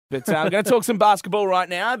But we're going to talk some basketball right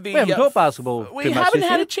now. We haven't talked basketball We too much haven't this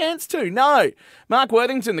had year. a chance to, no. Mark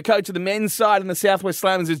Worthington, the coach of the men's side in the Southwest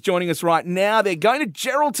Slammers, is joining us right now. They're going to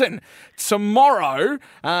Geraldton tomorrow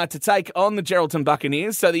to take on the Geraldton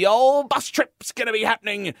Buccaneers. So the old bus trip's going to be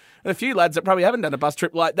happening. And a few lads that probably haven't done a bus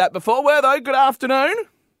trip like that before. Were though? Good afternoon.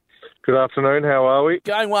 Good afternoon. How are we?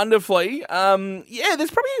 Going wonderfully.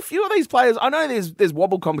 There's probably a few of these players. I know there's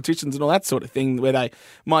wobble competitions and all that sort of thing where they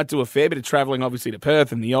might do a fair bit of travelling, obviously, to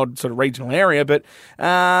Perth and the odd sort of regional area. But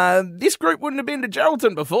this group wouldn't have been to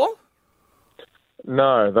Geraldton before.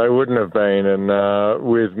 No, they wouldn't have been. And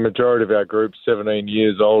with majority of our group 17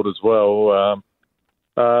 years old as well,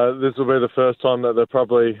 this will be the first time that they've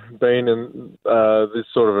probably been in this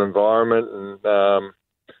sort of environment. And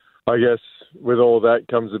I guess with all that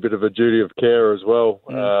comes a bit of a duty of care as well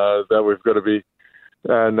that we've got to be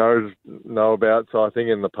know about. So I think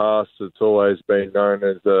in the past it's always been known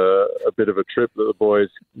as a bit of a trip that the boys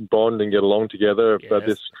bond and get along together. Yes. But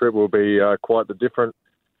this trip will be quite the different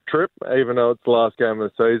trip, even though it's the last game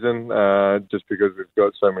of the season, just because we've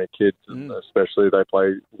got so many kids, and especially they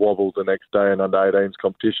play wobble the next day in under-18s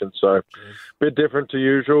competition. So a bit different to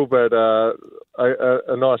usual, but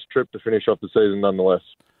a nice trip to finish off the season nonetheless.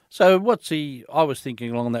 So I was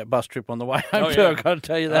thinking along that bus trip on the way home too, I've got to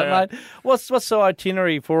tell you that, mate. What's the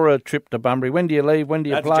itinerary for a trip to Bunbury? When do you leave? When do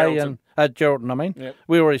you play? Geraldton. And Geraldton, I mean. Yep.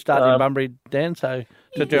 We already started in Bunbury, Dan, so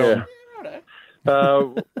to Geraldton.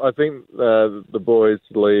 I think the boys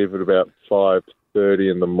leave at about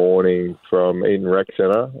 5:30 in the morning from Eton Rec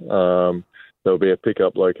Centre. There'll be a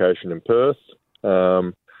pickup location in Perth,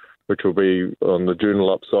 which will be on the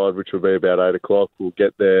Joondalup side, which will be about 8 o'clock. We'll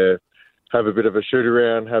get there, have a bit of a shoot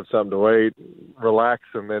around, have something to eat, relax,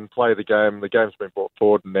 and then play the game. The game's been brought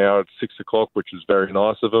forward now at 6 o'clock, which is very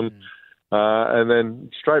nice of them. And then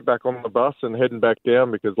straight back on the bus and heading back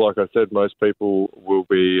down because, like I said, most people will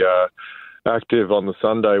be active on the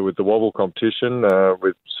Sunday with the wobble competition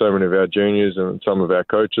with so many of our juniors and some of our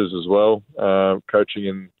coaches as well, coaching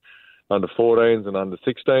in under 14s and under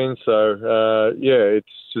 16s. So, it's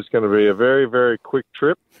just going to be a very, very quick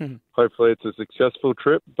trip. Hopefully it's a successful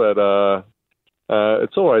trip, but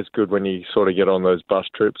it's always good when you sort of get on those bus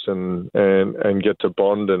trips and get to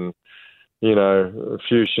bond and, a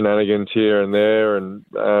few shenanigans here and there. And,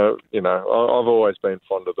 I've always been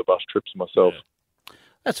fond of the bus trips myself. Yeah.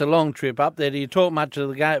 That's a long trip up there. Do you talk much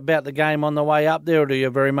about the game on the way up there, or do you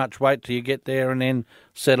very much wait till you get there and then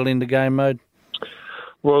settle into game mode?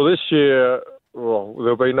 Well, this year,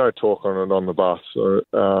 there'll be no talk on it on the bus.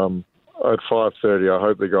 At 5:30, I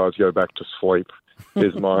hope the guys go back to sleep.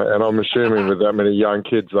 And I'm assuming with that many young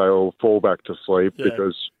kids, they all fall back to sleep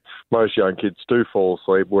because most young kids do fall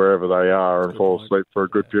asleep wherever they are and fall asleep for a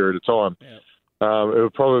good period of time. Yeah. It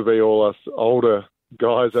will probably be all us older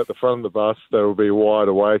guys at the front of the bus that will be wide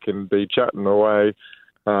awake and be chatting away.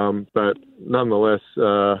 But nonetheless,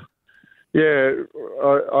 I'd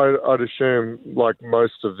assume, like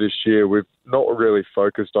most of this year, we've not really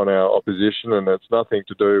focused on our opposition, and it's nothing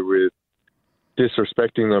to do with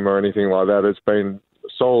disrespecting them or anything like that. It's been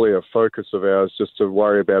solely a focus of ours just to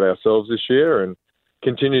worry about ourselves this year and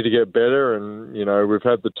continue to get better. And, we've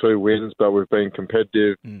had the 2 wins, but we've been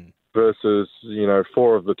competitive versus,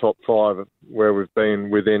 4 of the top 5 where we've been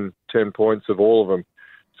within 10 points of all of them.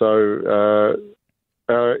 So,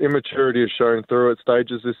 immaturity has shown through at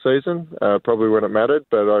stages this season, probably when it mattered,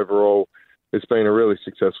 but overall it's been a really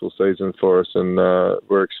successful season for us, and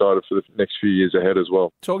we're excited for the next few years ahead as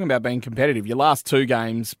well. Talking about being competitive, your last 2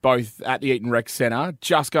 games, both at the Eton Rec Centre,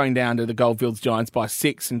 just going down to the Goldfields Giants by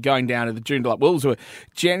 6 and going down to the Joondalup Wolves, who are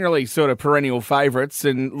generally sort of perennial favourites,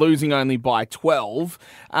 and losing only by 12.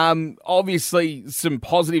 Obviously, some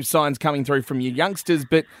positive signs coming through from your youngsters,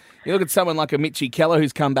 but you look at someone like a Mitchy Keller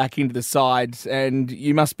who's come back into the side, and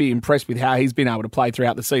you must be impressed with how he's been able to play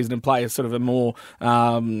throughout the season and play a sort of a more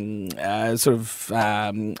I was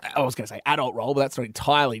going to say adult role, but that's not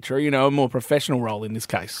entirely true, a more professional role in this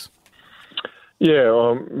case.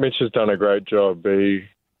 Yeah, Mitch has done a great job. He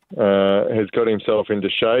has got himself into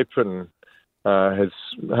shape and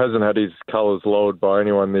hasn't had his colours lowered by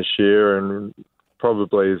anyone this year, and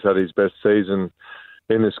probably has had his best season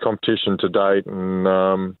in this competition to date. And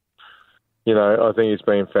I think he's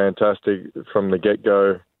been fantastic from the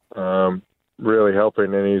get-go, really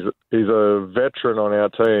helping. And he's a veteran on our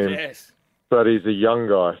team, but he's a young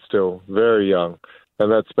guy still, very young.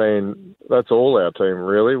 And that's all our team,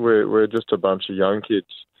 really. We're just a bunch of young kids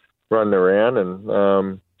running around. And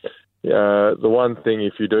the one thing,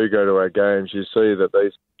 if you do go to our games, you see that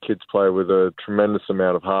these kids play with a tremendous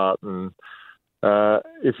amount of heart. And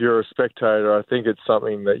if you're a spectator, I think it's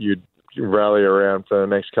something that you'd rally around for the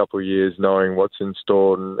next couple of years, knowing what's in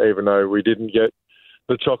store. And even though we didn't get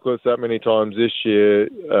the chocolates that many times this year,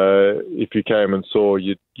 if you came and saw,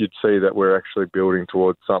 you'd see that we're actually building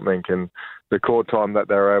towards something. And the court time that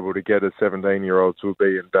they're able to get as 17-year-olds will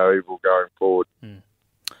be invaluable going forward.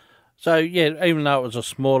 So, yeah, even though it was a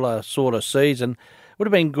smaller sort of season, would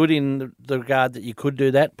have been good in the regard that you could do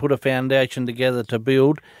that, put a foundation together to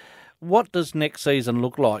build. What does next season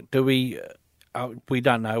look like? Do we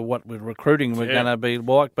don't know what we're recruiting we're going to be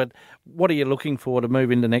like, but what are you looking for to move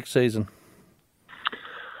into next season?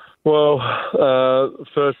 Well,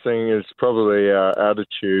 first thing is probably our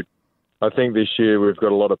attitude. I think this year we've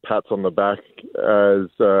got a lot of pats on the back as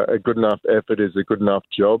a good enough effort is a good enough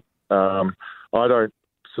job. I don't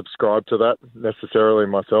subscribe to that necessarily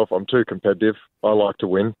myself. I'm too competitive. I like to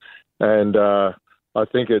win. And I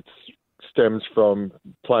think it stems from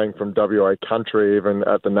playing from WA country, even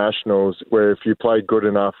at the Nationals, where if you play good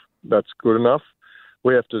enough, that's good enough.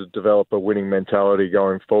 We have to develop a winning mentality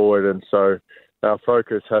going forward. And so our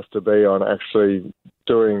focus has to be on actually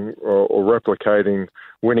doing or replicating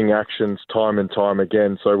winning actions time and time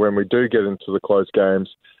again. So when we do get into the close games,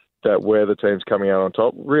 that we're the teams coming out on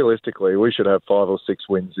top. Realistically, we should have 5 or 6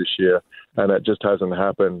 wins this year, and it just hasn't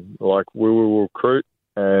happened. Like, we will recruit,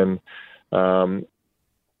 and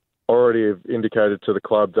already have indicated to the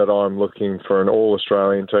club that I'm looking for an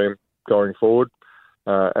all-Australian team going forward,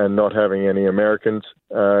 and not having any Americans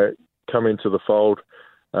come into the fold,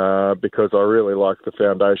 because I really like the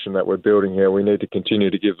foundation that we're building here. We need to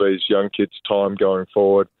continue to give these young kids time going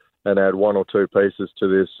forward and add 1 or 2 pieces to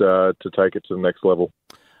this to take it to the next level.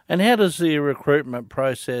 And how does the recruitment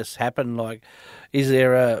process happen? Like, is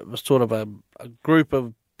there a sort of a group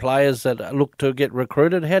of players that look to get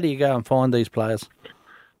recruited? How do you go and find these players?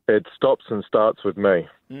 It stops and starts with me.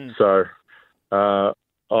 So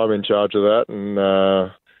I'm in charge of that, and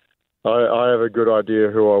I have a good idea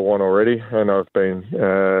who I want already, and I've been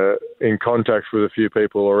in contact with a few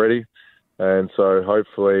people already. And so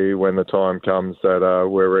hopefully when the time comes that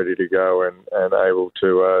we're ready to go and able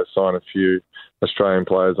to sign a few Australian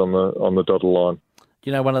players on the dotted line.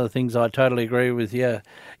 You know, one of the things I totally agree with you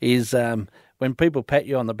is when people pat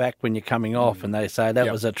you on the back when you're coming off and they say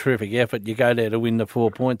that was a terrific effort, you go there to win the 4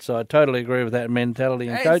 points. So I totally agree with that mentality.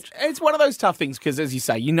 And Coach, it's one of those tough things because, as you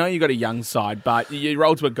say, you know you've got a young side, but your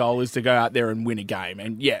ultimate goal is to go out there and win a game.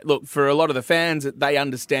 And yeah, look, for a lot of the fans, they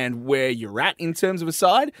understand where you're at in terms of a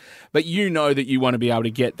side, but you know that you want to be able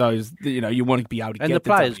to get those. You know, you want to be able to and get the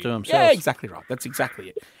players to themselves. Yeah, exactly right. That's exactly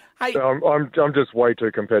it. Hey, I'm just way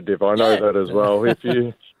too competitive. I know that as well.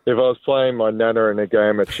 If I was playing my nana in a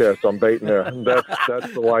game of chess, I'm beating her.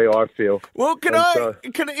 That's the way I feel. Well,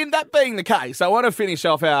 in that being the case, I want to finish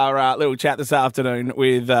off our little chat this afternoon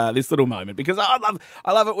with this little moment, because I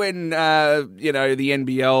love it when the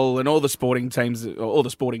NBL and all the sporting teams, all the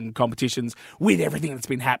sporting competitions, with everything that's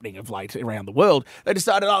been happening of late around the world, they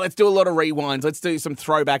decided, let's do a lot of rewinds, let's do some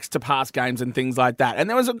throwbacks to past games and things like that. And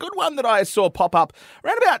there was a good one that I saw pop up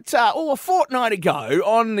around about a fortnight ago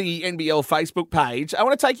on the NBL Facebook page. I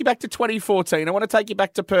want to take you back to 2014. I want to take you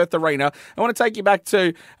back to Perth Arena. I want to take you back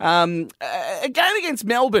to a game against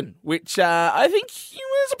Melbourne, which I think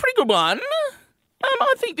was a pretty good one.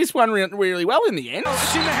 I think this one went really well in the end.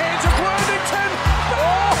 It's in the hands of Worthington.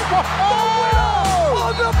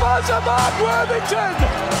 On the buzzer, Mark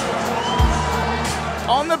Worthington.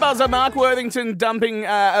 On the buzzer, Mark Worthington dumping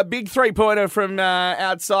a big three-pointer from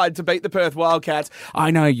outside to beat the Perth Wildcats. I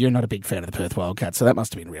know you're not a big fan of the Perth Wildcats, so that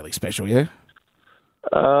must have been really special, yeah?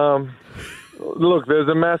 Look, there's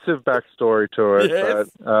a massive backstory to it, yes.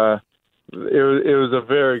 but it was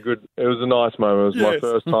a nice moment. It was my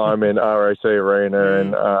first time in RAC Arena,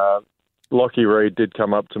 and Lockie Reed did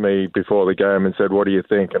come up to me before the game and said, "What do you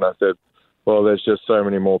think?" And I said, well, there's just so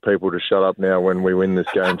many more people to shut up now when we win this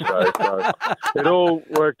game today. So it all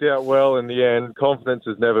worked out well in the end. Confidence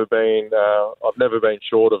has never been, I've never been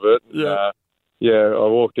short of it. I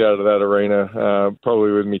walked out of that arena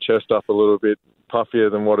probably with my chest up a little bit puffier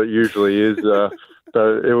than what it usually is.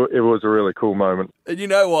 So it was a really cool moment. And you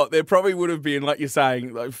know what? There probably would have been, like you're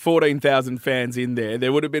saying, like 14,000 fans in there.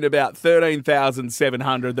 There would have been about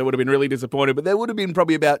 13,700 that would have been really disappointed, but there would have been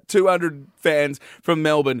probably about 200 fans from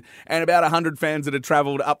Melbourne and about 100 fans that had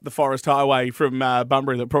travelled up the Forest Highway from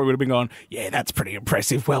Bunbury that probably would have been gone, yeah, that's pretty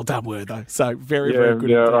impressive. Well done, Wortho. So very, very good.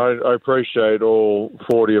 Yeah, I appreciate all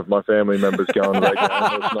 40 of my family members going to that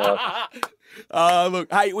game. It was nice.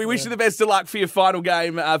 Look, hey, we wish you the best of luck for your final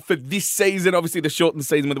game for this season. Obviously, the shortened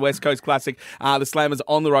season with the West Coast Classic. The Slammers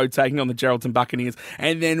on the road taking on the Geraldton Buccaneers.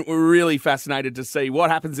 And then we're really fascinated to see what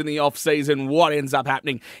happens in the off-season, what ends up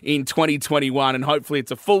happening in 2021. And hopefully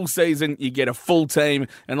it's a full season, you get a full team.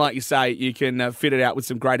 And like you say, you can fit it out with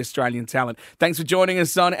some great Australian talent. Thanks for joining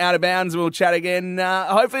us on Out of Bounds. We'll chat again,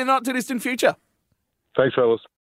 hopefully in the not too distant future. Thanks, fellas.